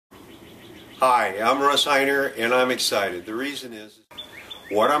Hi, I'm Russ Hiner and I'm excited. The reason is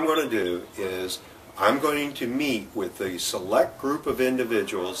what I'm going to do is I'm going to meet with a select group of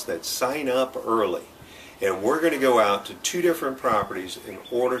individuals that sign up early, and we're going to go out to 2 different properties in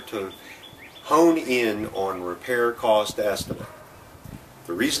order to hone in on repair cost estimate.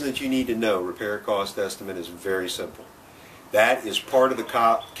 The reason that you need to know repair cost estimate is very simple. That is part of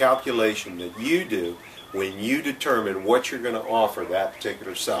the calculation that you do when you determine what you're going to offer that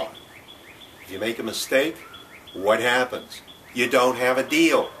particular seller. If you make a mistake, what happens? You don't have a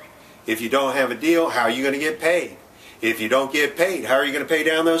deal. If you don't have a deal, how are you going to get paid? If you don't get paid, how are you going to pay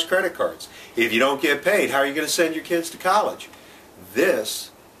down those credit cards? If you don't get paid, how are you going to send your kids to college?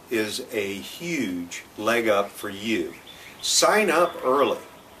 This is a huge leg up for you. Sign up early.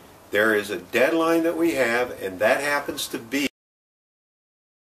 There is a deadline that we have, and that happens to be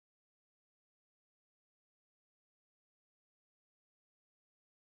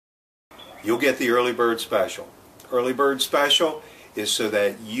you'll get the early bird special. Early bird special is so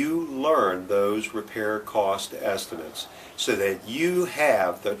that you learn those repair cost estimates, so that you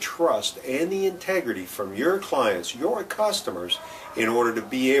have the trust and the integrity from your clients, your customers, in order to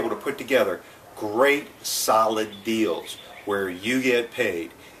be able to put together great solid deals where you get paid.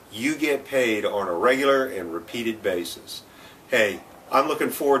 You get paid on a regular and repeated basis. Hey, I'm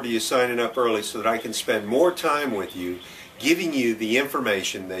looking forward to you signing up early so that I can spend more time with you, giving you the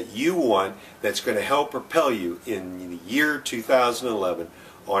information that you want that's going to help propel you in the year 2011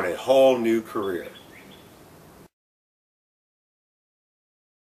 on a whole new career.